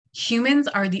Humans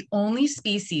are the only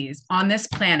species on this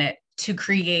planet to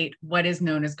create what is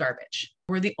known as garbage.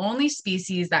 We're the only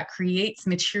species that creates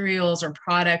materials or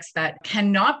products that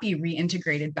cannot be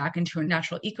reintegrated back into a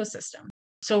natural ecosystem.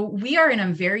 So we are in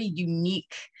a very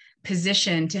unique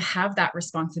position to have that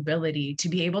responsibility to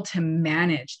be able to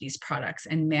manage these products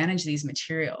and manage these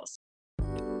materials.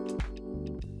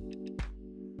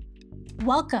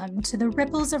 Welcome to the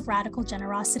Ripples of Radical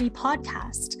Generosity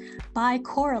podcast by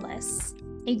Coralus,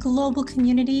 a global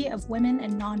community of women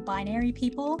and non-binary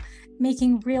people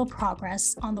making real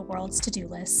progress on the world's to-do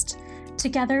list.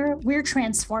 Together, we're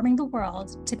transforming the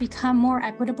world to become more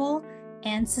equitable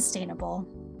and sustainable.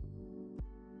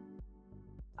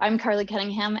 I'm Carly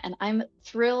Cunningham, and I'm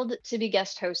thrilled to be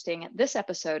guest hosting this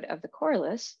episode of the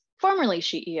Coralus, formerly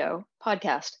SheEO,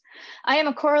 podcast. I am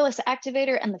a Coralus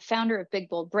activator and the founder of Big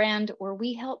Bold Brand, where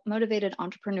we help motivated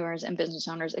entrepreneurs and business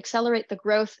owners accelerate the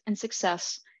growth and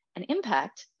success and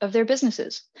impact of their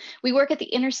businesses. We work at the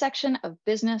intersection of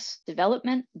business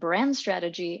development, brand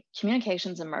strategy,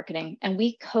 communications, and marketing, and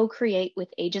we co-create with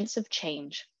agents of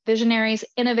change, visionaries,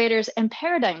 innovators, and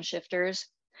paradigm shifters,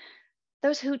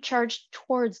 those who charge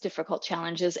towards difficult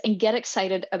challenges and get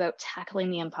excited about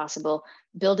tackling the impossible,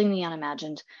 building the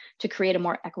unimagined to create a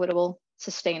more equitable,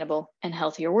 sustainable, and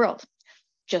healthier world,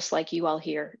 just like you all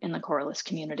here in the Coralus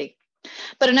community.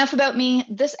 But enough about me.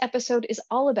 This episode is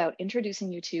all about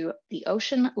introducing you to the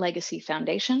Ocean Legacy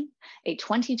Foundation, a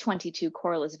 2022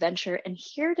 Coralus venture, and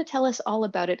here to tell us all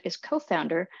about it is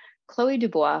co-founder Chloe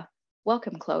Dubois.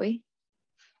 Welcome, Chloe.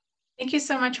 Thank you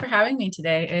so much for having me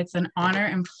today. It's an honor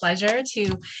and pleasure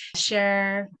to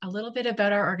share a little bit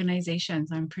about our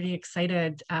organizations. I'm pretty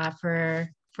excited for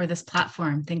this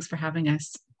platform. Thanks for having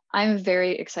us. I'm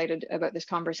very excited about this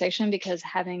conversation because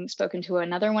having spoken to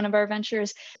another one of our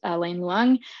ventures, Lane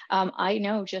Luong, I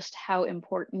know just how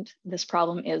important this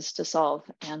problem is to solve.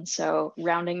 And so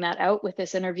rounding that out with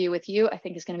this interview with you, I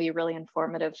think is going to be really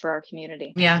informative for our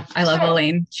community. Yeah, I love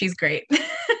Elaine. She's great.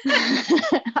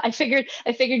 I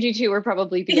figured you two were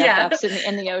probably BFFs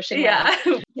in the ocean. Yeah.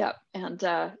 Yeah. And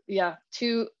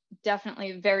two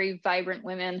definitely very vibrant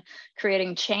women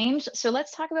creating change. So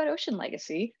let's talk about Ocean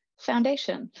Legacy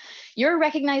Foundation. You're a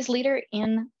recognized leader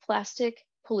in plastic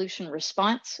pollution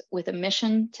response with a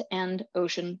mission to end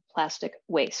ocean plastic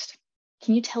waste.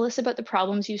 Can you tell us about the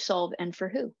problems you solve and for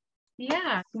who?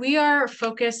 Yeah, we are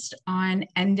focused on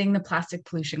ending the plastic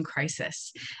pollution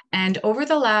crisis. And over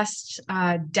the last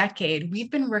decade, we've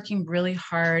been working really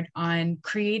hard on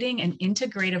creating an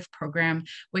integrative program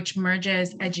which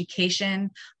merges education,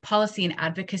 policy and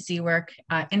advocacy work,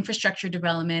 infrastructure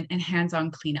development, and hands-on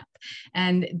cleanup.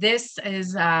 And this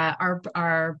is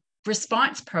our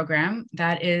response program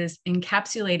that is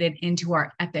encapsulated into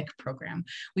our EPIC program.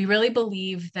 We really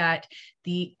believe that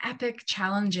the epic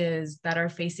challenges that are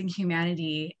facing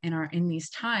humanity in these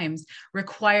times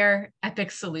require epic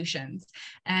solutions.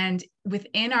 And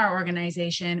within our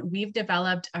organization, we've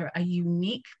developed a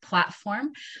unique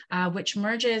platform which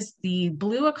merges the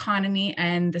blue economy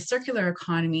and the circular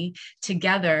economy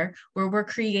together, where we're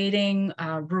creating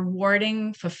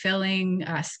rewarding, fulfilling,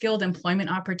 skilled employment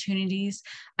opportunities,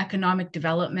 economic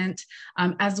development,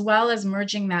 as well as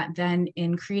merging that then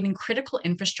in creating critical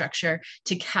infrastructure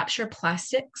to capture plastics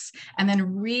and then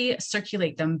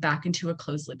recirculate them back into a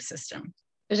closed loop system.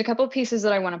 There's a couple of pieces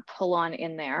that I want to pull on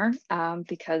in there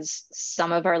because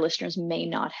some of our listeners may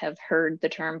not have heard the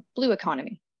term blue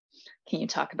economy. Can you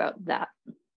talk about that?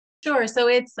 Sure. So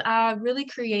it's really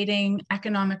creating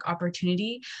economic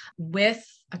opportunity with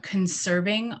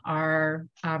conserving our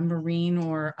marine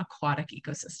or aquatic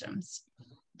ecosystems.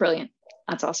 Brilliant.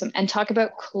 That's awesome. And talk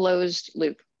about closed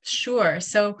loop. Sure.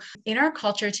 So in our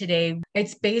culture today,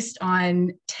 it's based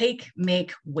on take,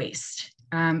 make, waste.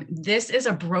 This is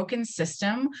a broken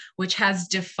system which has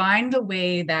defined the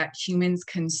way that humans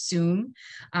consume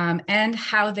and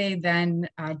how they then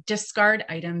discard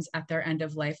items at their end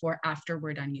of life or after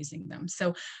we're done using them.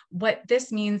 So what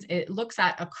this means, it looks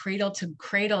at a cradle to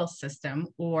cradle system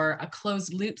or a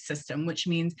closed loop system, which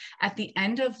means at the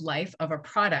end of life of a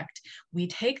product, we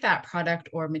take that product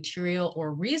or material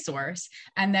or resource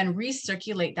and then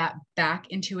recirculate that back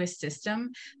into a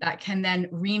system that can then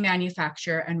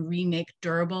remanufacture and remake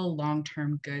durable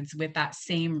long-term goods with that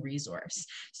same resource.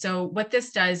 So what this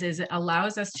does is it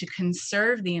allows us to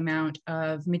conserve the amount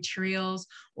of materials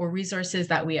or resources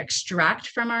that we extract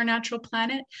from our natural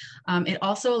planet. It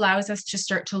also allows us to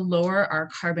start to lower our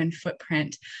carbon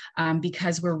footprint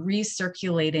because we're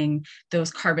recirculating those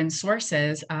carbon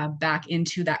sources back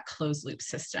into that closed loop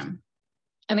system.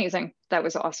 Amazing. That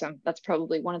was awesome. That's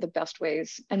probably one of the best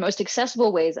ways and most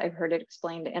accessible ways I've heard it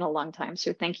explained in a long time.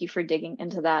 So thank you for digging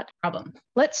into that. Problem.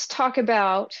 Let's talk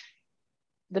about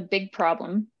the big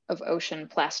problem of ocean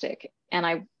plastic. And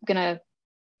I'm going to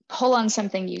pull on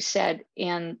something you said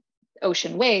in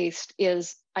ocean waste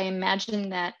is I imagine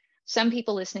that some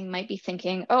people listening might be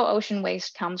thinking, oh, ocean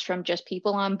waste comes from just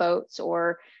people on boats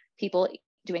or people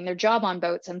doing their job on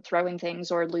boats and throwing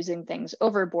things or losing things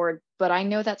overboard. But I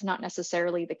know that's not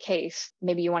necessarily the case.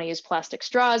 Maybe you want to use plastic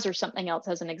straws or something else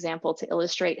as an example to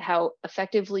illustrate how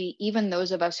effectively even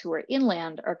those of us who are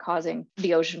inland are causing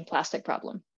the ocean plastic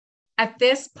problem. At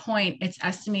this point, it's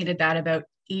estimated that about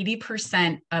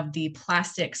 80% of the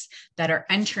plastics that are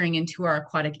entering into our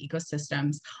aquatic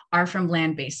ecosystems are from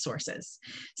land-based sources.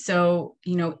 So,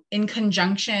 in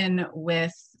conjunction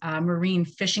with marine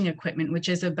fishing equipment, which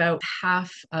is about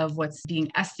half of what's being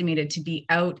estimated to be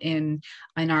out in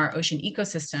our ocean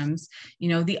ecosystems,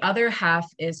 the other half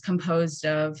is composed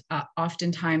of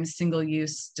oftentimes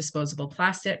single-use disposable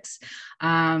plastics.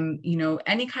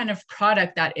 Any kind of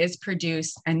product that is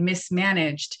produced and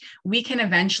mismanaged, we can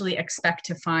eventually expect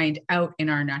to find out in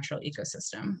our natural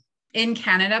ecosystem. In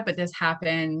Canada, but this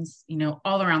happens,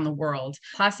 all around the world.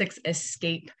 Plastics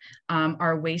escape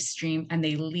our waste stream and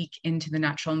they leak into the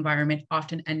natural environment,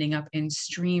 often ending up in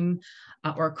stream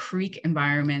or creek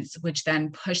environments, which then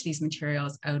push these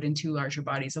materials out into larger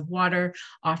bodies of water,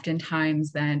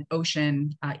 oftentimes then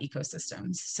ocean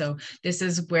ecosystems. So this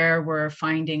is where we're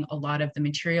finding a lot of the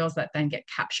materials that then get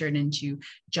captured into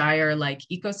gyre-like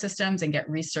ecosystems and get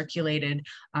recirculated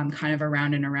kind of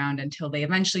around and around until they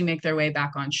eventually make their way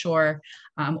back on shore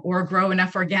or grow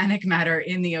enough organic matter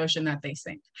in the ocean that they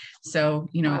sink. So,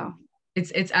 Wow.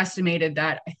 It's estimated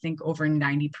that I think over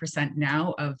 90%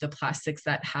 now of the plastics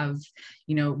that have,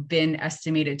 been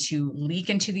estimated to leak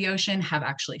into the ocean have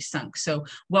actually sunk. So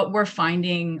what we're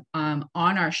finding on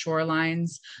our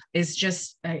shorelines is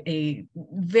just a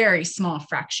very small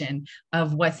fraction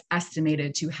of what's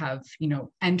estimated to have,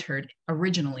 entered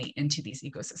originally into these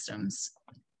ecosystems.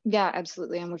 Yeah,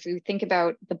 absolutely. And if you think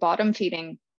about the bottom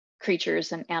feeding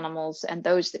creatures and animals and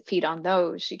those that feed on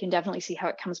those, you can definitely see how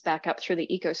it comes back up through the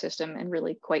ecosystem in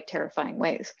really quite terrifying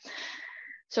ways.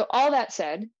 So all that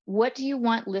said, what do you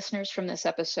want listeners from this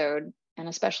episode, and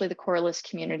especially the Corylus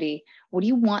community, what do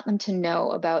you want them to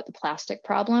know about the plastic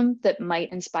problem that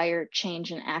might inspire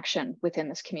change and action within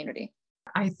this community?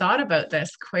 I thought about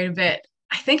this quite a bit.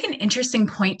 I think an interesting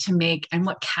point to make, and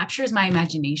what captures my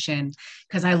imagination,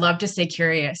 because I love to stay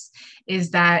curious,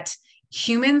 is that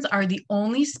humans are the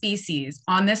only species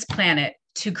on this planet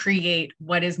to create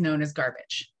what is known as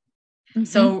garbage. Mm-hmm.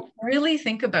 So really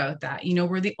think about that.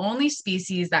 We're the only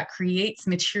species that creates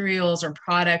materials or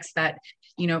products that,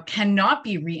 cannot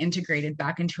be reintegrated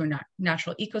back into a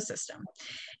natural ecosystem.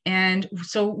 And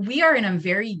so we are in a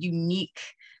very unique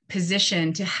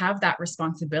position to have that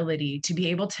responsibility to be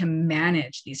able to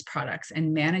manage these products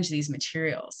and manage these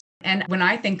materials. And when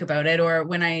I think about it, or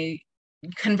when I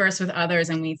converse with others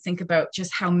and we think about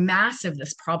just how massive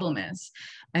this problem is,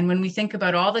 and when we think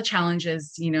about all the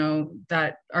challenges,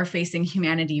 that are facing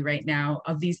humanity right now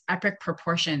of these epic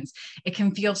proportions, it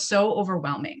can feel so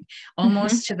overwhelming,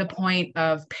 almost to the point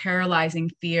of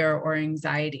paralyzing fear or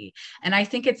anxiety. And I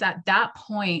think it's at that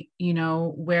point,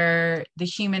 where the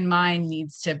human mind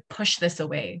needs to push this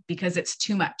away because it's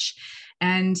too much.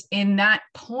 And in that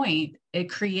point, it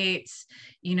creates,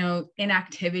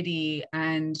 inactivity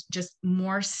and just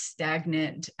more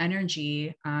stagnant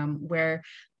energy where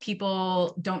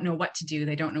people don't know what to do.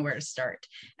 They don't know where to start.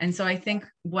 And so I think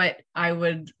what I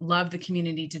would love the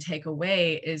community to take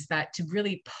away is that to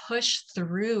really push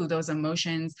through those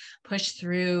emotions, push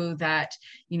through that,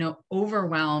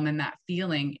 overwhelm and that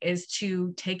feeling is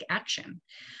to take action.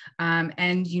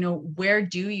 And, where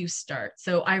do you start?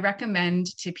 So I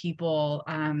recommend to people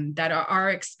that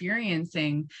are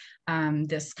experiencing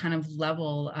this kind of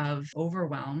level of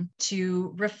overwhelm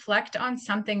to reflect on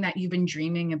something that you've been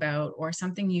dreaming about or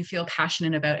something you feel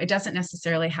passionate about. It doesn't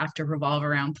necessarily have to revolve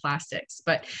around plastics,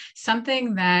 but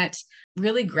something that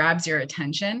really grabs your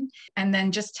attention, and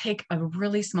then just take a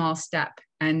really small step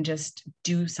and just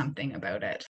do something about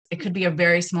it. It could be a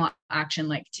very small action,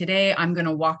 like today I'm going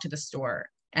to walk to the store.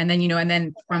 And then, and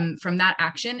then from that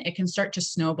action, it can start to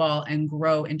snowball and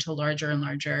grow into larger and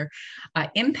larger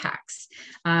impacts.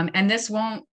 And this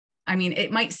won't,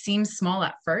 it might seem small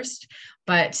at first,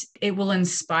 but it will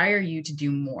inspire you to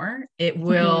do more. It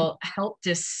will help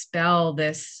dispel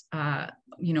this,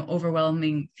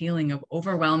 overwhelming feeling of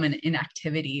overwhelm and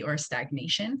inactivity or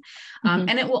stagnation.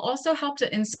 And it will also help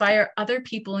to inspire other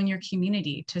people in your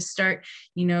community to start,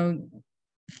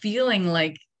 feeling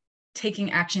like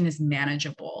taking action is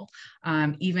manageable,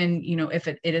 even, if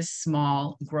it is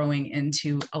small, growing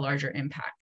into a larger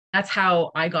impact. That's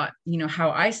how I got,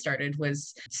 how I started,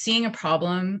 was seeing a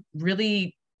problem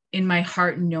really in my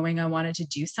heart, knowing I wanted to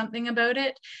do something about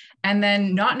it, and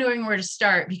then not knowing where to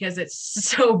start because it's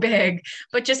so big,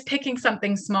 but just picking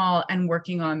something small and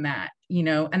working on that,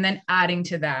 and then adding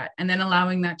to that, and then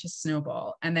allowing that to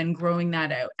snowball, and then growing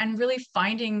that out, and really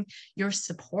finding your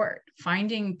support,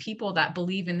 finding people that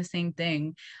believe in the same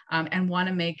thing, and want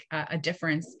to make a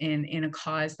difference in a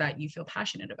cause that you feel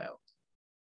passionate about.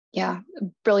 Yeah,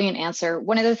 brilliant answer.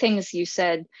 One of the things you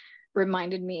said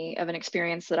reminded me of an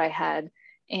experience that I had.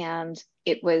 And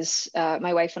it was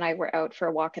my wife and I were out for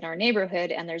a walk in our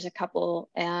neighborhood, and there's a couple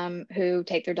who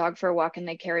take their dog for a walk, and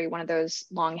they carry one of those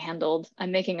long-handled,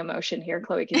 I'm making a motion here,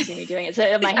 Chloe can see me doing it.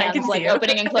 So my hands like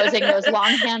opening and closing, those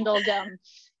long-handled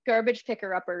garbage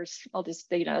picker-uppers. I'll just,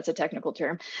 that's a technical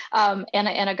term, and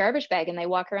a garbage bag, and they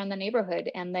walk around the neighborhood,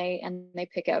 and they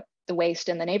pick up the waste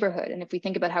in the neighborhood. And if we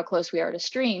think about how close we are to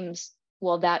streams,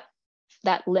 well, that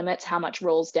limits how much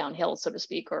rolls downhill, so to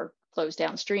speak, or flows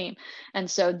downstream. And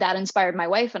so that inspired my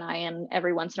wife and I, and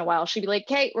every once in a while she'd be like,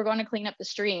 Kate, we're going to clean up the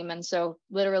stream. And so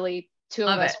literally two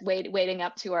of us wading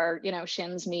up to our,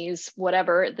 shins, knees,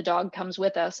 whatever, the dog comes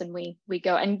with us, and we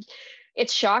go. And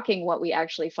it's shocking what we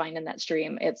actually find in that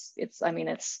stream. It's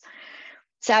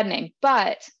saddening,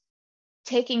 but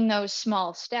taking those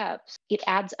small steps, it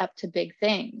adds up to big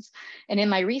things. And in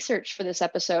my research for this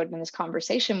episode and this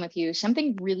conversation with you,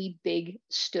 something really big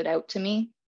stood out to me.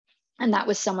 And that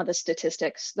was some of the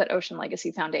statistics that Ocean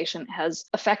Legacy Foundation has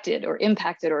affected or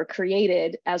impacted or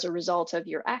created as a result of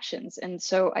your actions. And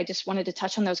so I just wanted to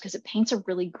touch on those because it paints a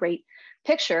really great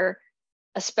picture,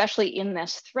 especially in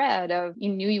this thread of, you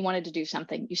knew you wanted to do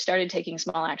something, you started taking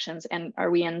small actions, and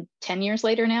are we in 10 years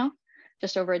later now?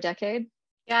 Just over a decade?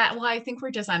 Yeah, well, I think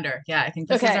we're just under. Yeah, I think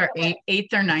this is our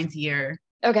eighth or ninth year.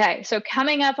 Okay, so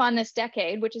coming up on this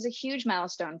decade, which is a huge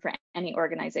milestone for any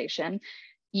organization,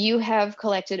 you have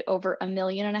collected over 1.5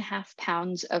 million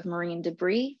pounds of marine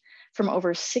debris from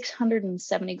over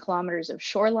 670 kilometers of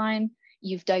shoreline.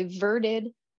 You've diverted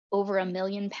over 1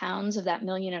 million pounds of that 1.5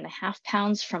 million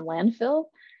pounds from landfill.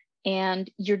 And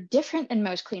you're different than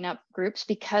most cleanup groups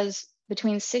because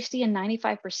between 60 and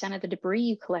 95% of the debris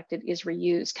you collected is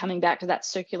reused, coming back to that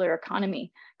circular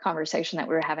economy conversation that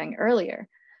we were having earlier.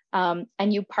 And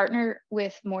you partner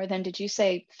with more than, did you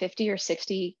say 50 or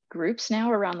 60 groups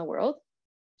now around the world?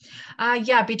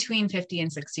 Yeah, between 50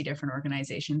 and 60 different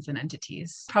organizations and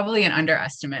entities. Probably an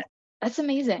underestimate. That's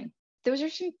amazing. Those are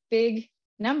some big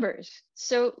numbers.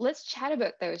 So let's chat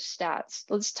about those stats.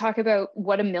 Let's talk about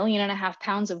what 1.5 million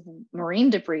pounds of marine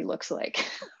debris looks like.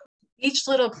 Each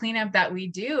little cleanup that we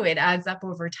do, it adds up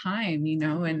over time,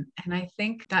 and I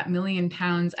think that 1 million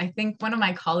pounds, I think one of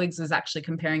my colleagues was actually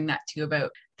comparing that to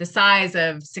about the size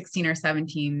of 16 or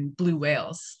 17 blue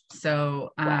whales. So,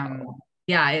 wow.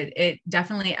 Yeah, it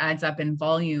definitely adds up in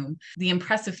volume. The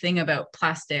impressive thing about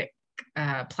plastics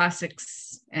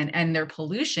and their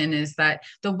pollution is that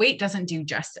the weight doesn't do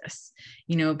justice.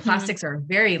 Plastics are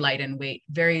very light in weight,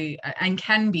 and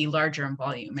can be larger in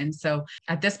volume. And so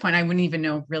at this point, I wouldn't even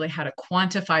know really how to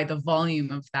quantify the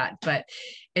volume of that, but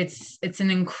it's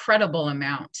an incredible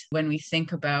amount when we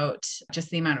think about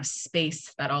just the amount of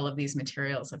space that all of these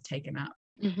materials have taken up.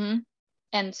 Mm-hmm.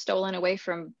 And stolen away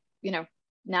from,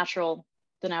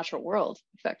 the natural world,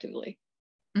 effectively.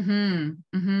 Mm-hmm,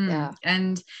 mm-hmm. Yeah.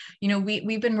 And,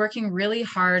 we've been working really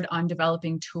hard on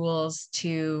developing tools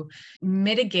to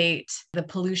mitigate the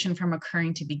pollution from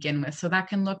occurring to begin with. So that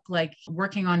can look like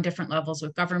working on different levels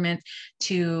with government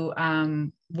to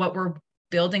what we're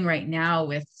building right now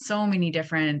with so many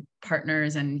different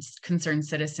partners and concerned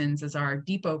citizens is our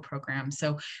depot program.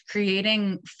 So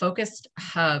creating focused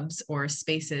hubs or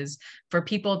spaces for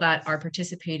people that are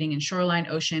participating in shoreline,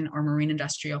 ocean, or marine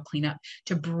industrial cleanup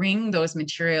to bring those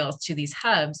materials to these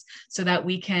hubs so that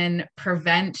we can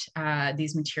prevent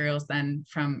these materials then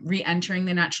from re-entering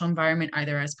the natural environment,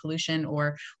 either as pollution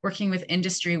or working with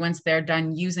industry once they're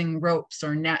done using ropes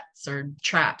or nets or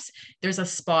traps. There's a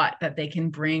spot that they can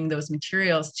bring those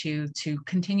materials to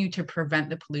continue to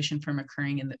prevent the pollution from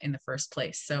occurring in the first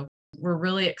place. So we're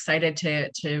really excited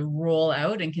to roll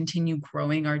out and continue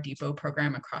growing our depot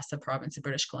program across the province of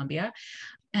British Columbia.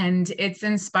 And it's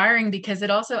inspiring because it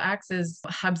also acts as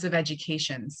hubs of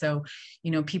education. So,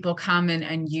 people come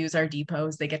and use our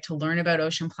depots. They get to learn about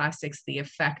ocean plastics, the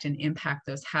effect and impact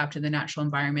those have to the natural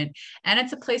environment. And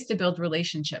it's a place to build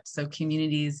relationships. So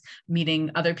communities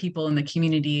meeting other people in the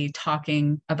community,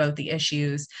 talking about the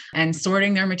issues and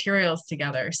sorting their materials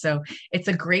together. So it's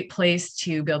a great place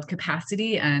to build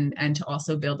capacity and to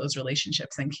also build those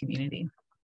relationships and community.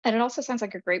 And it also sounds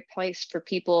like a great place for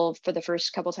people for the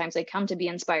first couple times they come to be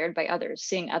inspired by others,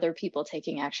 seeing other people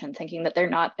taking action, thinking that they're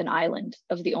not an island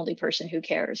of the only person who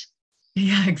cares.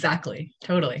 Yeah, exactly.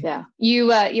 Totally. Yeah. You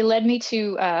led me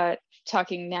to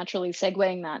talking naturally,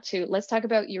 segueing that to, let's talk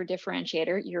about your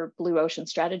differentiator, your blue ocean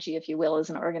strategy, if you will,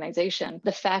 as an organization.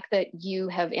 The fact that you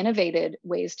have innovated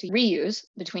ways to reuse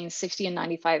between 60 and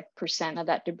 95% of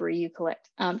that debris you collect.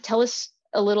 Tell us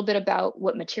a little bit about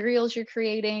what materials you're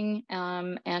creating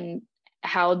and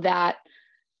how that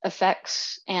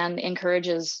affects and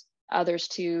encourages others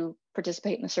to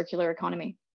participate in the circular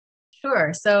economy.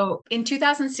 Sure. So in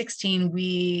 2016,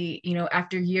 we,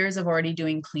 after years of already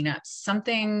doing cleanups,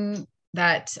 something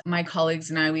that my colleagues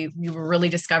and I, we were really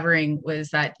discovering was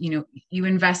that, you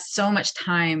invest so much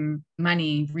time,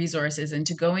 money, resources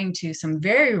into going to some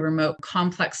very remote,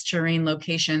 complex terrain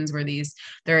locations where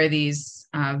there are these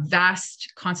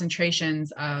vast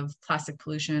concentrations of plastic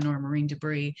pollution or marine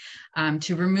debris,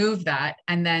 to remove that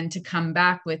and then to come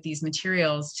back with these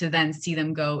materials to then see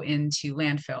them go into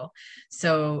landfill.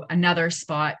 So another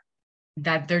spot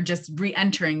that they're just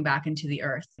re-entering back into the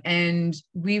earth. And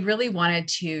we really wanted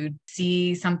to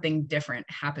see something different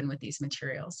happen with these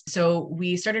materials. So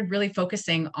we started really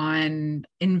focusing on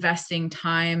investing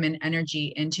time and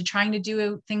energy into trying to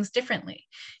do things differently.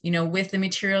 With the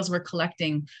materials we're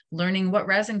collecting, learning what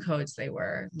resin codes they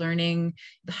were, learning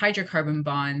the hydrocarbon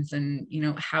bonds and,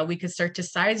 how we could start to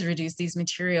size reduce these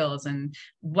materials and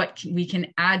what we can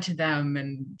add to them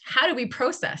and how do we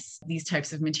process these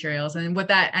types of materials. And what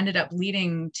that ended up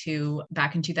leading to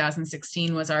back in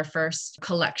 2016 was our first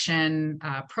collection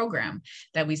program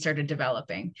that we started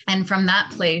developing. And from that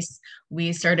place,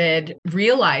 we started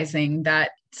realizing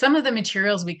that some of the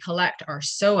materials we collect are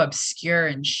so obscure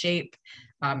in shape,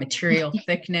 material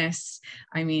thickness.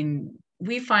 I mean,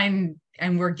 we find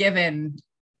and we're given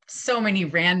so many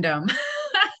random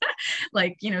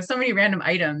so many random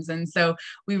items. And so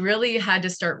we really had to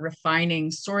start refining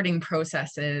sorting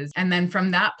processes. And then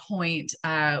from that point,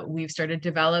 we've started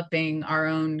developing our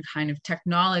own kind of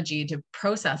technology to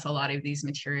process a lot of these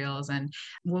materials. And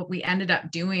what we ended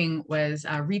up doing was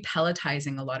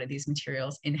repelletizing a lot of these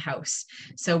materials in-house.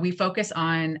 So we focus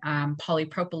on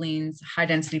polypropylenes, high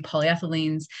density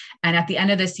polyethylenes. And at the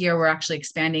end of this year, we're actually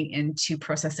expanding into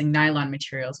processing nylon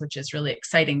materials, which is really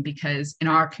exciting because in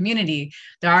our community,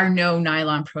 there are no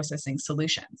nylon processing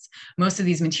solutions. Most of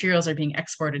these materials are being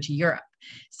exported to Europe.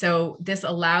 So this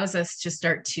allows us to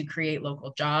start to create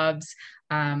local jobs,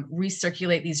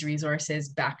 recirculate these resources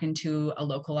back into a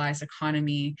localized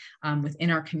economy within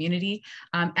our community.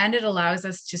 And it allows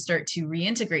us to start to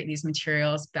reintegrate these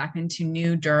materials back into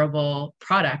new durable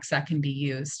products that can be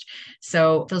used.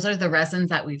 So those are the resins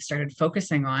that we've started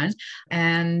focusing on.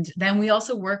 And then we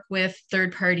also work with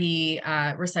third-party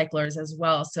recyclers as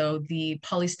well. So the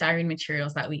polystyrene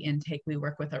materials that we intake, we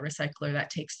work with a recycler that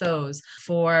takes those.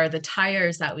 For the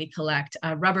tires that we collect,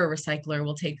 a rubber recycler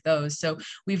will take those. So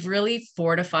we've really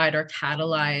fortified or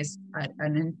catalyzed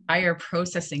an entire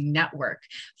processing network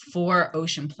for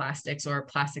ocean plastics or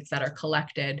plastics that are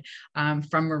collected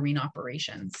from marine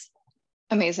operations.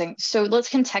 Amazing. So let's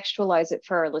contextualize it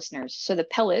for our listeners. So the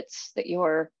pellets that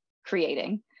you're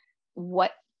creating,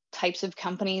 what types of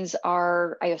companies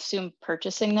are, I assume,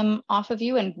 purchasing them off of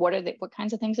you, and what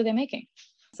kinds of things are they making?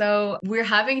 So we're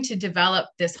having to develop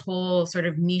this whole sort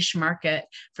of niche market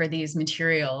for these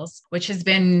materials, which has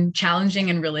been challenging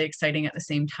and really exciting at the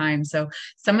same time. So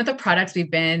some of the products we've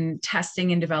been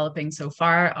testing and developing so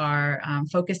far are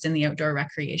focused in the outdoor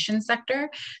recreation sector.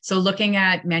 So looking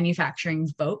at manufacturing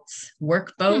boats,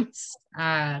 work boats,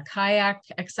 kayak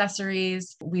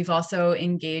accessories. We've also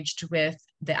engaged with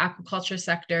the aquaculture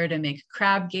sector to make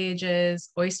crab gauges,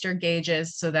 oyster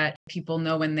gauges, so that people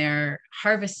know when they're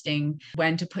harvesting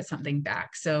when to put something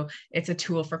back. So it's a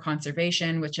tool for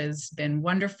conservation, which has been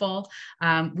wonderful.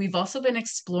 We've also been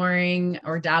exploring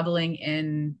or dabbling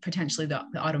in potentially the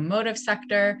automotive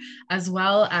sector, as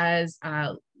well as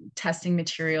testing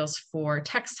materials for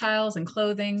textiles and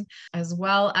clothing, as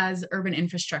well as urban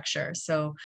infrastructure.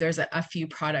 So there's a few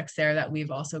products there that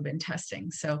we've also been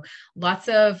testing. So lots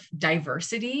of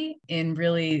diversity in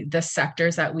really the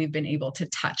sectors that we've been able to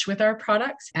touch with our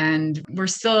products. And we're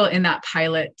still in that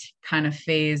pilot kind of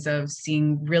phase of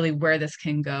seeing really where this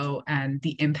can go and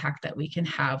the impact that we can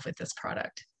have with this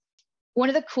product. One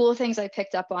of the cool things I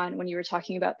picked up on when you were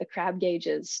talking about the crab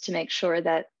gauges to make sure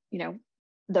that,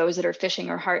 those that are fishing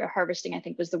or harvesting, I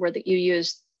think was the word that you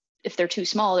used, if they're too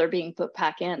small, they're being put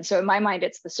back in. So in my mind,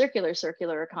 it's the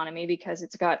circular economy because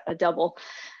it's got a double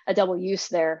use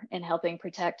there in helping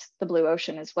protect the blue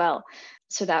ocean as well.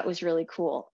 So that was really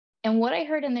cool. And what I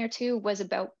heard in there too was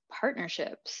about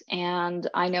partnerships. And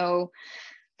I know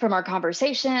from our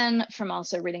conversation, from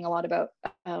also reading a lot about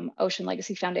Ocean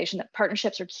Legacy Foundation, that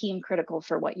partnerships are key and critical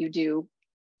for what you do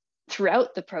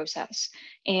throughout the process.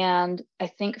 And I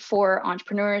think for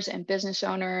entrepreneurs and business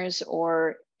owners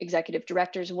or executive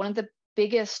directors, one of the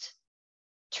biggest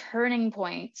turning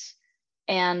points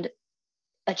and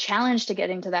a challenge to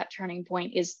getting to that turning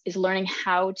point is learning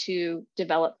how to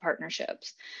develop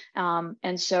partnerships.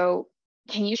 And so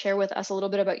can you share with us a little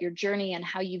bit about your journey and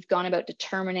how you've gone about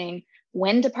determining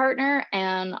when to partner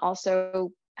and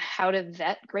also how to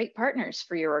vet great partners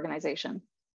for your organization?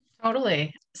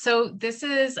 Totally. So this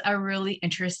is a really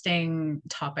interesting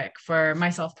topic for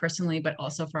myself personally, but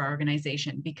also for our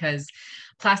organization, because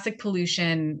plastic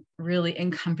pollution really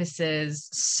encompasses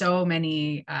so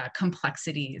many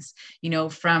complexities,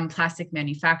 from plastic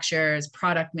manufacturers,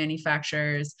 product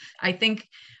manufacturers. I think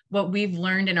what we've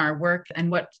learned in our work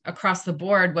and what across the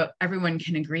board, what everyone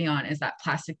can agree on is that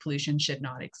plastic pollution should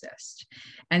not exist.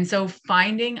 And so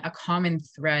finding a common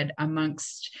thread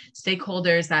amongst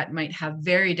stakeholders that might have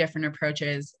very different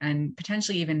approaches and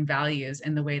potentially even values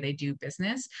in the way they do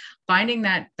business, finding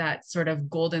that sort of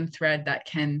golden thread that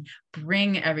can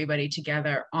bring everybody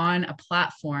together on a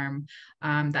platform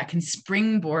that can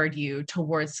springboard you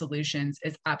towards solutions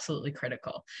is absolutely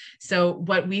critical. So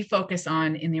what we focus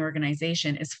on in the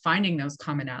organization is finding those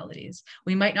commonalities.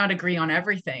 We might not agree on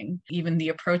everything, even the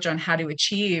approach on how to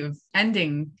achieve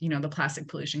ending, the plastic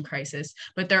pollution crisis,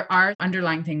 but there are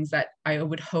underlying things that I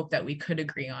would hope that we could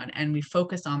agree on, and we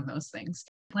focus on those things.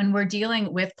 When we're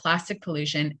dealing with plastic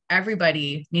pollution,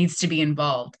 everybody needs to be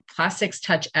involved. Plastics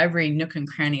touch every nook and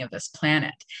cranny of this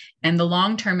planet, and the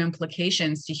long-term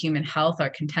implications to human health are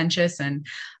contentious and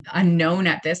unknown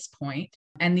at this point.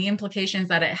 And the implications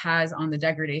that it has on the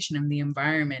degradation of the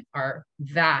environment are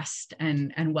vast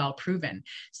and well proven.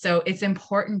 So it's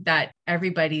important that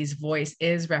everybody's voice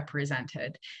is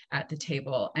represented at the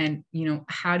table. And,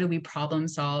 how do we problem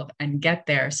solve and get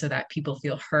there so that people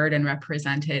feel heard and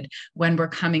represented when we're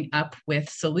coming up with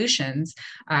solutions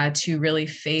to really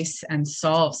face and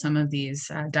solve some of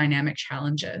these dynamic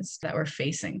challenges that we're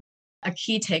facing? A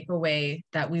key takeaway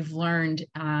that we've learned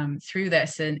through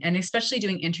this, and especially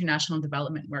doing international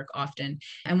development work often,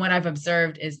 and what I've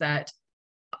observed is that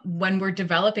when we're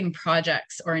developing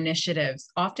projects or initiatives,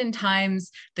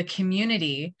 oftentimes the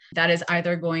community that is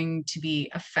either going to be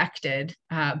affected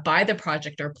by the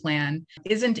project or plan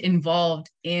isn't involved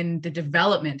in the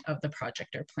development of the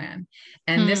project or plan.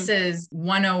 And this is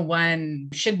 101,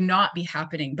 should not be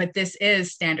happening, but this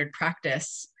is standard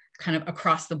practice kind of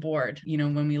across the board,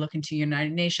 when we look into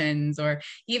United Nations or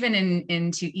even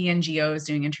into ENGOs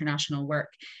doing international work.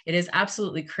 It is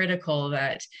absolutely critical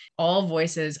that all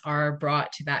voices are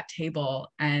brought to that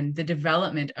table, and the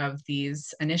development of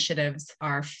these initiatives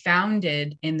are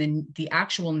founded in the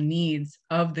actual needs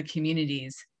of the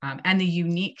communities and the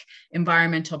unique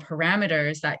environmental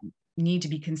parameters that need to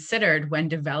be considered when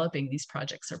developing these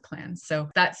projects or plans. So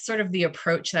that's sort of the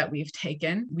approach that we've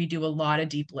taken. We do a lot of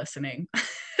deep listening.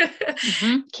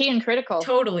 Key and critical.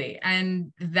 Totally.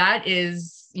 And that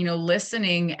is,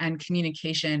 listening and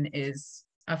communication is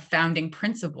a founding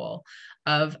principle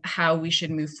of how we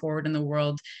should move forward in the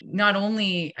world, not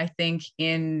only I think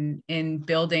in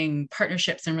building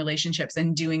partnerships and relationships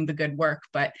and doing the good work,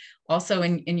 but also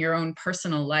in your own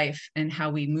personal life and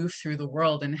how we move through the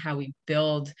world and how we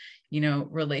build,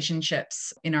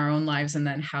 relationships in our own lives, and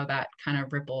then how that kind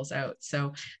of ripples out.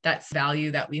 So that's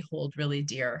value that we hold really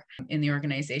dear in the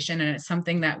organization. And it's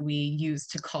something that we use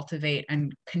to cultivate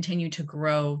and continue to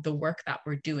grow the work that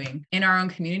we're doing in our own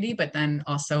community, but then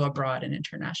also abroad and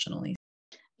internationally.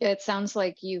 Yeah, it sounds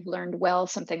like you've learned well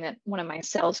something that one of my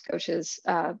sales coaches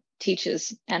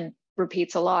teaches and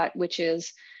repeats a lot, which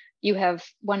is you have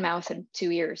one mouth and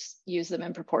two ears, use them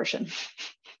in proportion.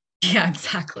 Yeah,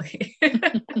 exactly.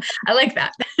 I like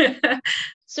that.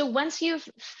 So once you've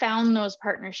found those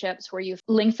partnerships where you've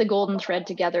linked the golden thread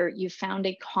together, you've found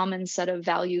a common set of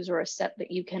values or a set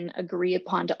that you can agree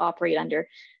upon to operate under.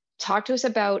 Talk to us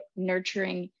about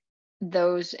nurturing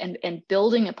those and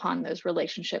building upon those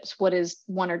relationships. What is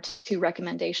one or two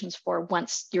recommendations for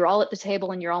once you're all at the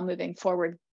table and you're all moving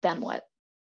forward, then what?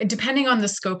 Depending on the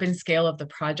scope and scale of the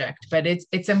project, but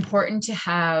it's important to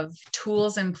have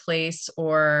tools in place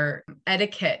or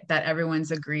etiquette that everyone's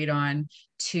agreed on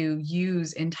to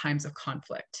use in times of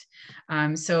conflict.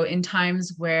 So in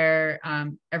times where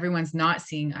everyone's not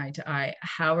seeing eye to eye,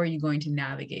 how are you going to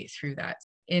navigate through that?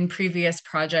 In previous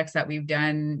projects that we've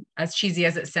done, as cheesy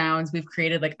as it sounds, we've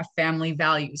created like a family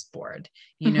values board,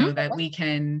 that we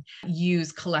can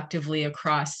use collectively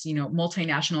across,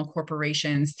 multinational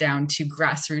corporations down to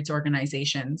grassroots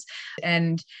organizations.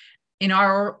 And in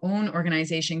our own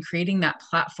organization, creating that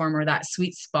platform or that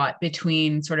sweet spot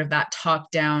between sort of that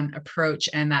top-down approach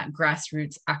and that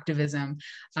grassroots activism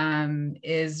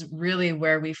is really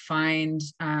where we find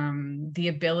the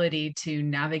ability to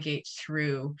navigate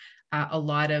through a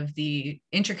lot of the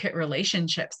intricate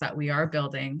relationships that we are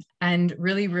building and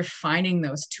really refining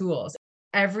those tools.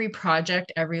 Every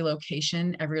project, every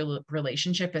location, every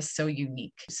relationship is so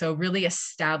unique. So really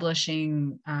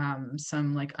establishing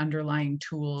some like underlying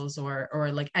tools or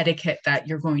like etiquette that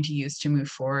you're going to use to move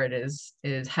forward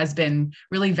has been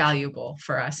really valuable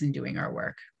for us in doing our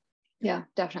work. Yeah,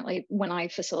 definitely. When I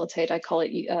facilitate, I call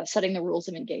it setting the rules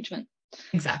of engagement.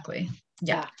 Exactly.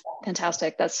 Yeah.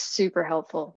 Fantastic. That's super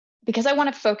helpful. Because I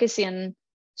want to focus in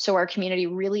so our community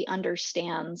really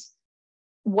understands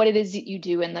what it is that you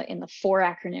do in the 4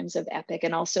 acronyms of EPIC,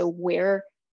 and also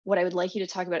what I would like you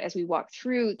to talk about as we walk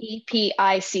through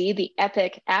EPIC, the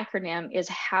EPIC acronym, is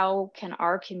how can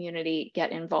our community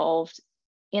get involved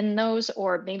in those,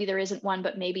 or maybe there isn't one,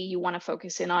 but maybe you want to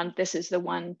focus in on this is the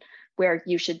one where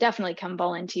you should definitely come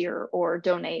volunteer or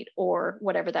donate or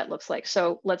whatever that looks like.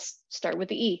 So let's start with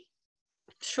the E.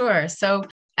 Sure. So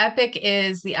EPIC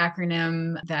is the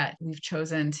acronym that we've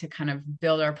chosen to kind of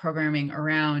build our programming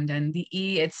around. And the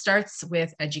E, it starts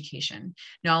with education.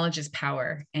 Knowledge is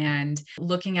power. And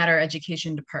looking at our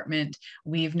education department,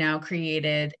 we've now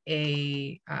created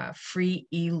a free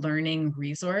e-learning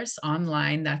resource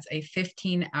online that's a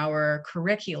 15-hour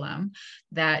curriculum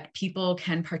that people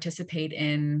can participate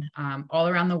in all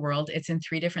around the world. It's in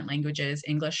 3 different languages,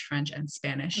 English, French, and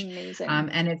Spanish. Amazing.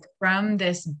 And it's from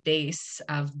this base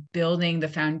of building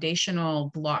the foundational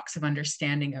blocks of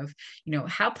understanding of,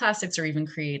 how plastics are even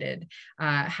created,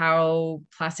 how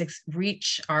plastics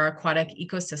reach our aquatic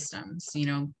ecosystems,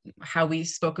 how we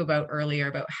spoke about earlier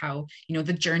about how,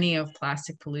 the journey of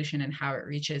plastic pollution and how it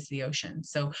reaches the ocean.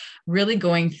 So really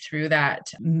going through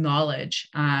that knowledge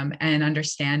and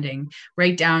understanding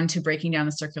right down to breaking down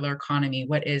the circular economy.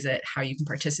 What is it? How you can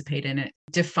participate in it,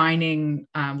 defining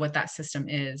what that system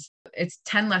is. It's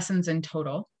 10 lessons in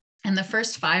total. And the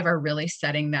first 5 are really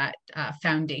setting that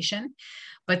foundation.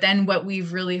 But then what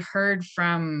we've really heard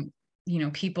from,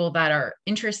 people that are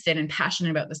interested and passionate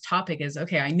about this topic is,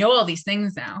 okay, I know all these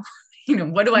things now.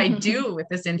 What do I do with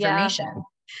this information?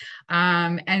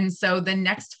 And so the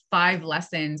next 5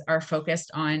 lessons are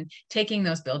focused on taking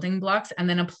those building blocks and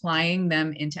then applying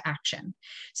them into action.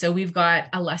 So we've got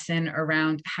a lesson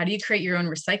around how do you create your own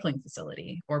recycling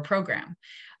facility or program?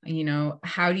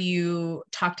 How do you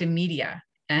talk to media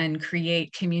and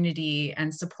create community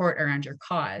and support around your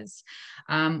cause?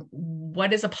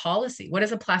 What is a policy? What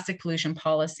is a plastic pollution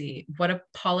policy? What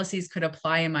policies could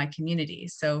apply in my community?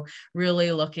 So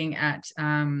really looking at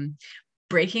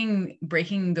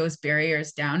breaking those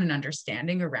barriers down and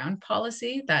understanding around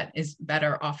policy that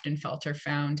are often felt or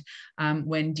found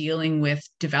when dealing with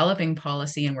developing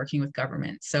policy and working with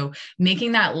government. So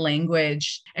making that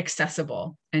language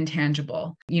accessible and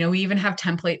tangible. We even have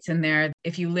templates in there.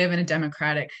 If you live in a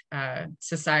democratic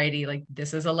society, like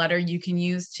this is a letter you can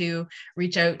use to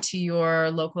reach out to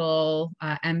your local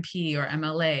MP or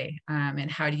MLA, and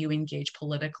how do you engage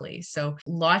politically? So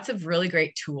lots of really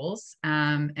great tools.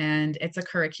 And it's a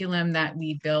curriculum that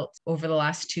we built over the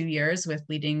last 2 years with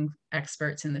leading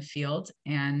experts in the field,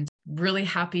 and really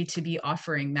happy to be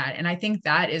offering that. And I think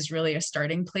that is really a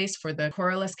starting place for the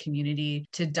Corylus community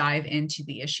to dive into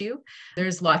the issue.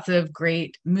 There's lots of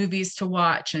great movies to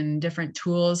watch and different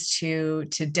tools to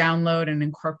download and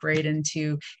incorporate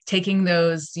into taking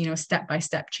those,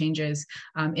 step-by-step changes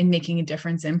in making a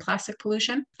difference in plastic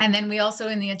pollution. And then we also,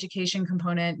 in the education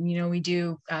component, we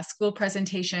do school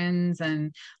presentations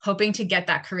and hoping to get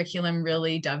that curriculum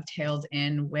really dovetailed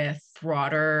in with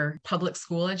broader public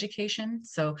school education.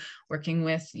 So working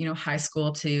with, high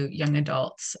school to young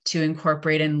adults to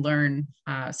incorporate and learn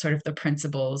sort of the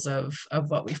principles of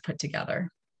what we've put together.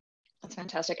 That's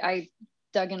fantastic. I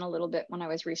dug in a little bit when I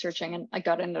was researching and I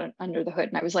got under the hood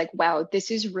and I was like, wow,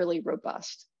 this is really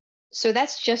robust. So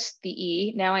that's just the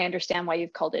E. Now I understand why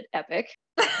you've called it epic.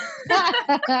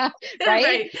 Right?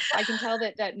 Right. I can tell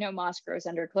that no moss grows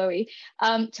under Chloe.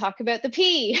 Talk about the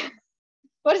P.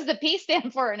 What does the P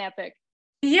stand for in epic?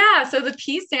 Yeah, so the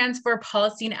P stands for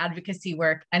policy and advocacy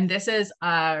work. And this is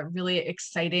a really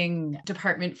exciting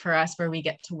department for us where we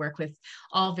get to work with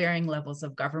all varying levels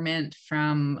of government,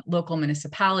 from local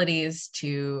municipalities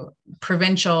to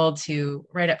provincial to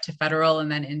right up to federal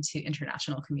and then into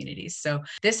international communities. So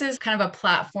this is kind of a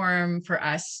platform for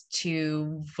us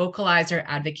to vocalize or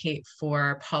advocate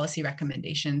for policy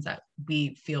recommendations that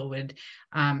we feel would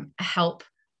help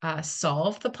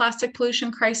solve the plastic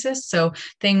pollution crisis. So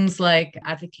things like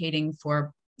advocating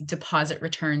for deposit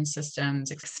return systems,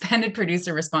 expanded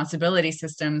producer responsibility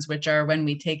systems, which are when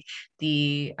we take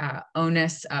the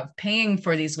onus of paying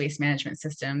for these waste management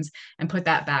systems and put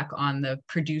that back on the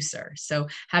producer. So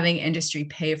having industry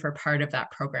pay for part of that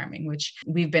programming, which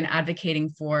we've been advocating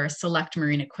for select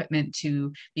marine equipment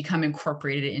to become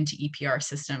incorporated into EPR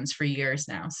systems for years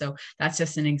now. So that's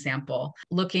just an example.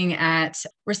 Looking at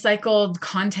recycled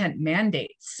content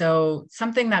mandates. So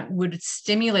something that would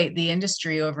stimulate the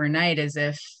industry overnight is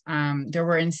if there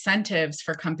were incentives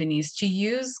for companies to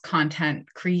use content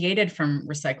created from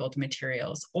recycled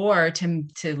materials, or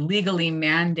to legally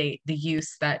mandate the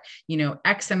use that,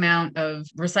 X amount of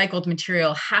recycled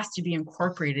material has to be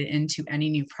incorporated into any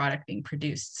new product being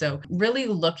produced. So really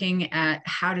looking at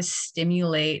how to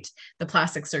stimulate the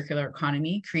plastic circular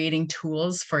economy, creating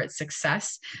tools for its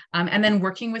success, and then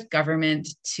working with government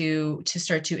to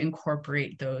start to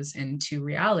incorporate those into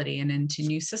reality and into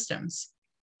new systems.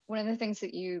 One of the things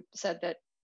that you said that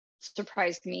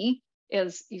surprised me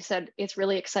is you said it's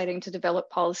really exciting to develop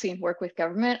policy and work with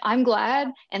government. I'm glad,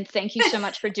 and thank you so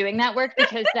much for doing that work,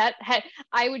 because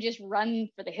I would just run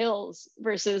for the hills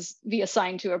versus be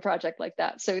assigned to a project like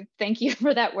that. So thank you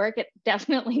for that work. It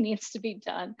definitely needs to be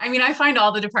done. I mean, I find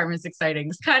all the departments exciting.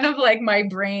 It's kind of like my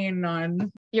brain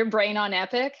on... Your brain on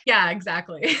epic? Yeah,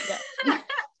 exactly. Yeah.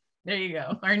 There you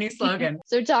go. Our new slogan.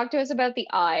 So talk to us about the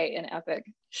I in epic.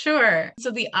 Sure. So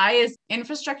the I is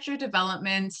infrastructure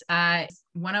development,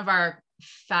 one of our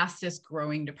fastest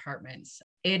growing departments.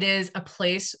 It is a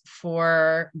place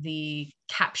for the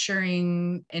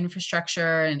capturing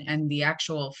infrastructure and the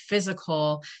actual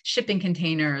physical shipping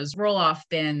containers, roll-off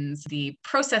bins, the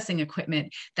processing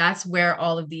equipment. That's where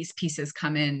all of these pieces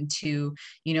come in to,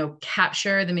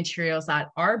 capture the materials that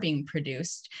are being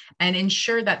produced and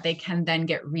ensure that they can then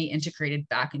get reintegrated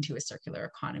back into a circular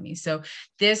economy. So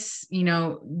this,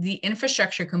 the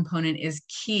infrastructure component is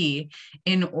key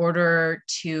in order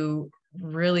to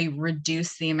really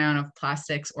reduce the amount of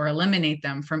plastics or eliminate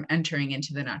them from entering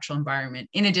into the natural environment,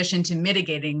 in addition to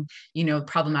mitigating,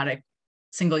 problematic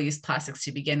single-use plastics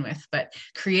to begin with. But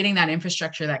creating that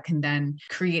infrastructure that can then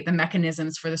create the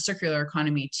mechanisms for the circular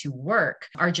economy to work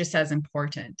are just as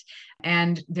important.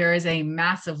 And there is a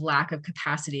massive lack of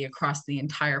capacity across the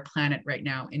entire planet right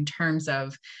now in terms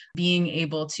of being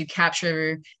able to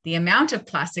capture the amount of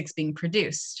plastics being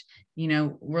produced.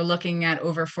 We're looking at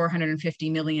over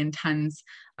 450 million tons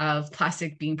of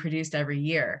plastic being produced every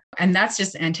year. And that's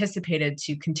just anticipated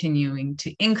to continuing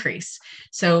to increase.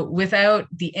 So without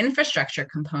the infrastructure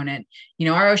component,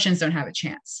 our oceans don't have a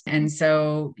chance. And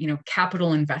so,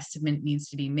 capital investment needs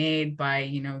to be made by,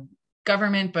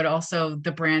 government, but also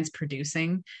the brands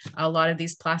producing a lot of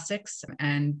these plastics.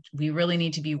 And we really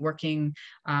need to be working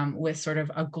with sort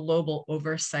of a global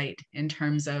oversight in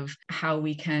terms of how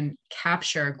we can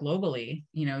capture globally,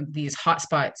 these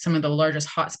hotspots, some of the largest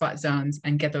hotspot zones,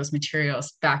 and get those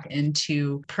materials back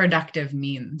into productive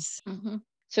means. Mm-hmm.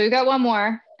 So we got one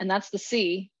more, and that's the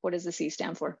C. What does the C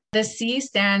stand for? The C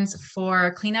stands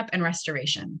for cleanup and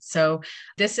restoration. So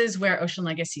this is where Ocean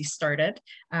Legacy started,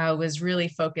 was really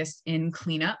focused in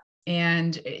cleanup.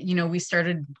 And, we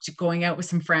started going out with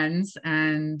some friends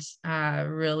and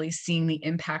really seeing the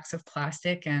impacts of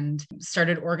plastic, and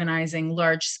started organizing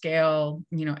large scale,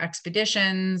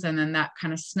 expeditions. And then that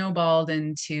kind of snowballed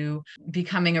into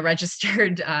becoming a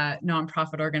registered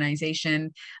nonprofit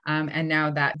organization. And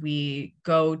now that we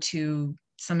go to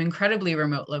some incredibly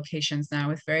remote locations now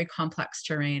with very complex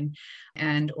terrain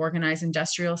and organize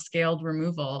industrial scaled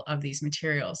removal of these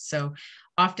materials. So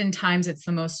oftentimes it's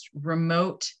the most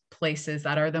remote places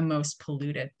that are the most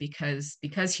polluted because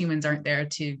humans aren't there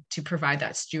to provide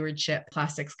that stewardship.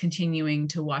 Plastics continuing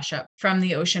to wash up from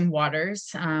the ocean waters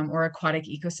or aquatic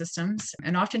ecosystems.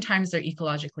 And oftentimes they're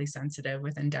ecologically sensitive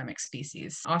with endemic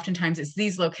species. Oftentimes it's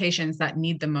these locations that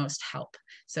need the most help.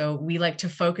 So we like to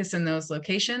focus in those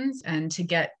locations and to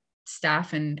get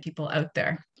staff and people out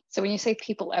there. So when you say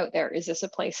people out there, is this a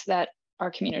place that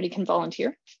our community can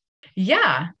volunteer?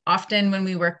 Yeah, often when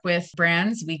we work with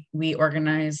brands, we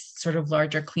organize sort of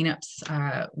larger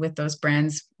cleanups with those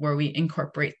brands where we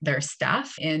incorporate their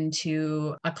staff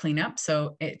into a cleanup.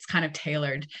 So it's kind of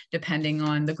tailored depending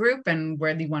on the group and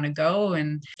where you want to go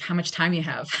and how much time you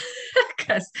have.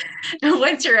 Because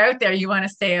once you're out there, you want to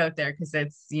stay out there because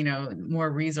it's,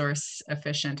 more resource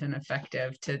efficient and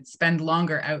effective to spend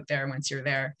longer out there once you're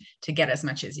there to get as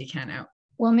much as you can out.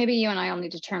 Well, maybe you and I will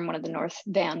need to turn one of the North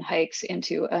Van hikes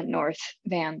into a North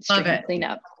Van stream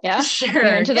cleanup. Yeah, sure.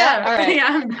 You're into that? All right.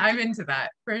 Yeah, I'm into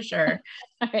that for sure.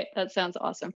 All right, that sounds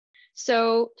awesome.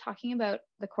 So talking about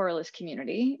the Coralus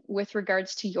community, with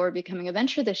regards to your becoming a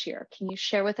venture this year, can you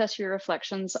share with us your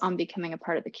reflections on becoming a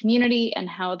part of the community and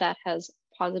how that has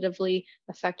positively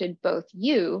affected both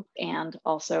you and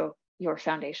also your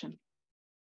foundation?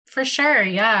 For sure.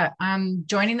 Yeah.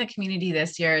 Joining the community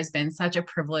this year has been such a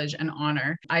privilege and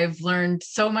honor. I've learned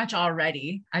so much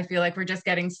already. I feel like we're just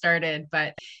getting started,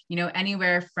 but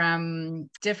anywhere from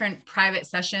different private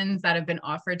sessions that have been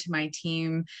offered to my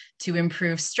team to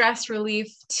improve stress relief,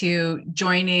 to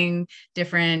joining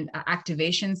different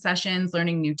activation sessions,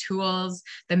 learning new tools,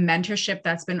 the mentorship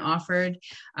that's been offered.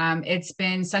 It's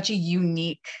been such a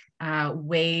unique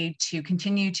way to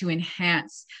continue to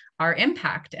enhance our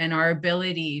impact and our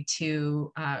ability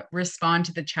to respond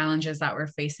to the challenges that we're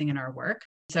facing in our work.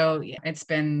 So it's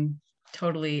been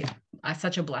totally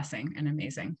such a blessing and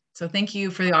amazing. So thank you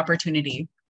for the opportunity.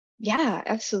 Yeah,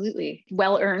 absolutely.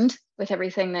 Well earned with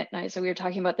everything that, so we were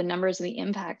talking about the numbers and the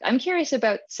impact. I'm curious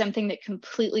about something that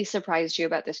completely surprised you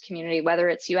about this community, whether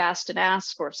it's you asked and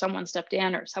asked or someone stepped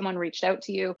in or someone reached out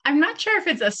to you. I'm not sure if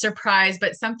it's a surprise,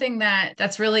 but something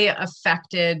that's really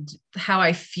affected how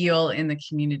I feel in the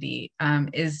community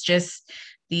is just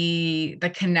the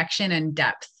connection and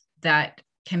depth that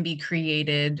can be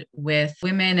created with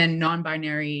women and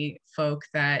non-binary folk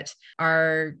that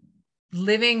are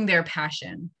living their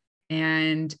passion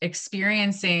and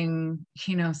experiencing,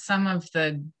 some of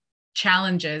the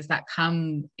challenges that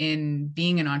come in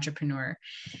being an entrepreneur,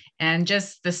 and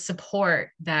just the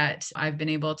support that I've been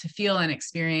able to feel and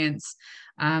experience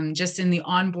just in the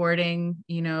onboarding,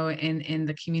 in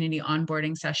the community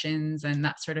onboarding sessions and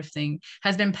that sort of thing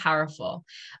has been powerful.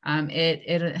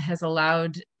 It has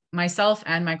allowed myself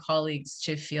and my colleagues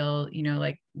to feel,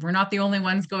 like we're not the only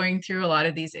ones going through a lot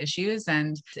of these issues.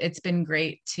 And it's been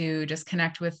great to just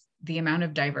connect with the amount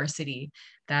of diversity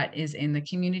that is in the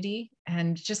community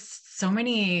and just so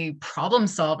many problem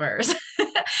solvers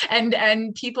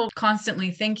and people constantly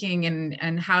thinking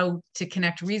and how to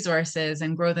connect resources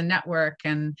and grow the network.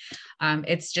 And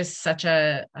it's just such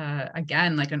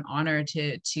again, like an honor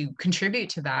to contribute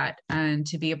to that and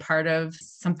to be a part of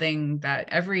something that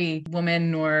every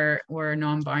woman or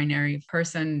non-binary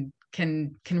person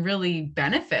can really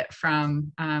benefit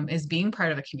from, is being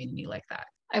part of a community like that.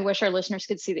 I wish our listeners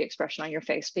could see the expression on your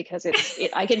face, because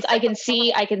I can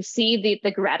see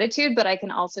the gratitude, but I can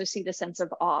also see the sense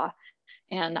of awe.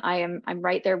 And I'm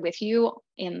right there with you.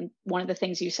 And one of the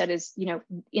things you said is,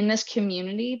 in this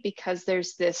community, because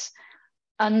there's this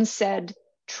unsaid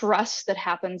trust that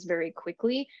happens very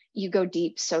quickly, you go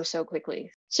deep so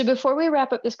quickly. So before we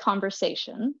wrap up this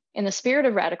conversation, in the spirit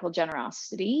of radical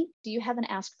generosity, do you have an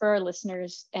ask for our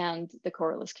listeners and the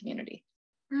Coralus community?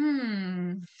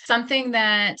 Something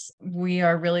that we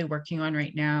are really working on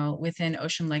right now within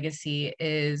Ocean Legacy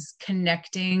is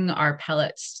connecting our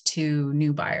pellets to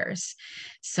new buyers.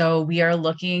 So we are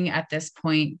looking at this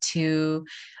point to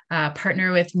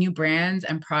partner with new brands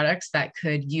and products that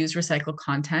could use recycled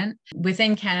content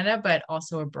within Canada, but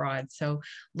also abroad. So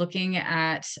looking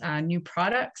at new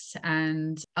products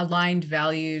and aligned,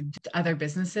 valued other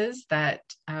businesses that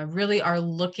really are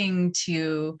looking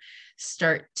to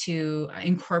start to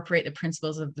incorporate the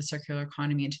principles of the circular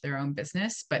economy into their own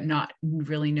business, but not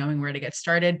really knowing where to get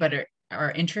started, but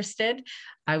are interested.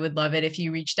 I would love it if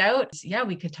you reached out. Yeah,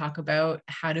 we could talk about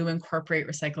how to incorporate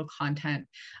recycled content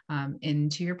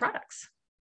into your products.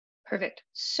 Perfect.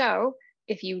 So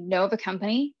if you know of a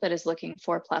company that is looking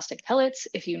for plastic pellets,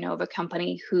 if you know of a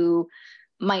company who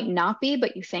might not be,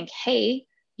 but you think, hey,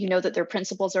 you know that their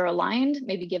principles are aligned,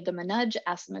 maybe give them a nudge,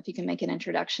 ask them if you can make an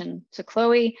introduction to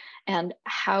Chloe, and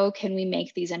how can we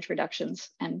make these introductions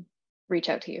and reach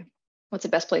out to you? What's the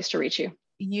best place to reach you?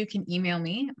 You can email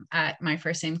me at my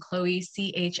first name, Chloe,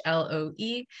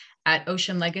 CHLOE, at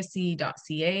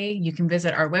oceanlegacy.ca. You can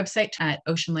visit our website at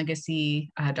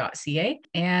oceanlegacy.ca.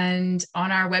 And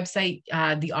on our website,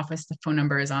 the phone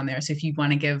number is on there. So if you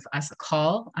want to give us a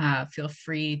call, feel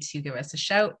free to give us a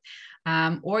shout.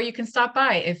 Or you can stop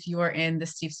by if you are in the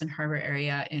Steveston Harbor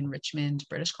area in Richmond,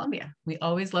 British Columbia. We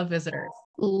always love visitors.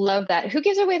 Love that. Who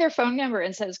gives away their phone number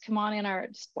and says, come on in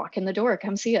just walk in the door,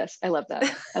 come see us. I love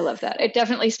that. I love that. It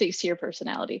definitely speaks to your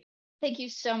personality. Thank you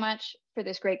so much for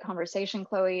this great conversation,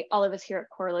 Chloe. All of us here at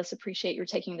Corliss appreciate your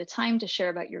taking the time to share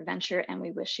about your venture, and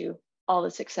we wish you all the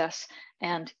success.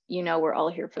 And we're all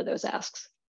here for those asks.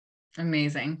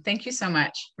 Amazing. Thank you so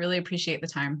much. Really appreciate the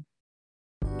time.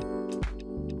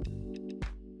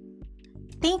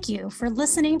 Thank you for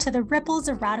listening to the Ripples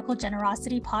of Radical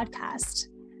Generosity podcast.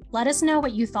 Let us know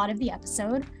what you thought of the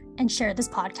episode and share this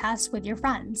podcast with your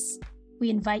friends. We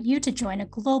invite you to join a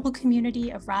global community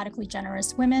of radically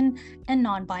generous women and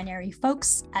non-binary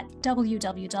folks at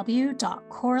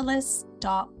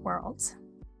www.corliss.world.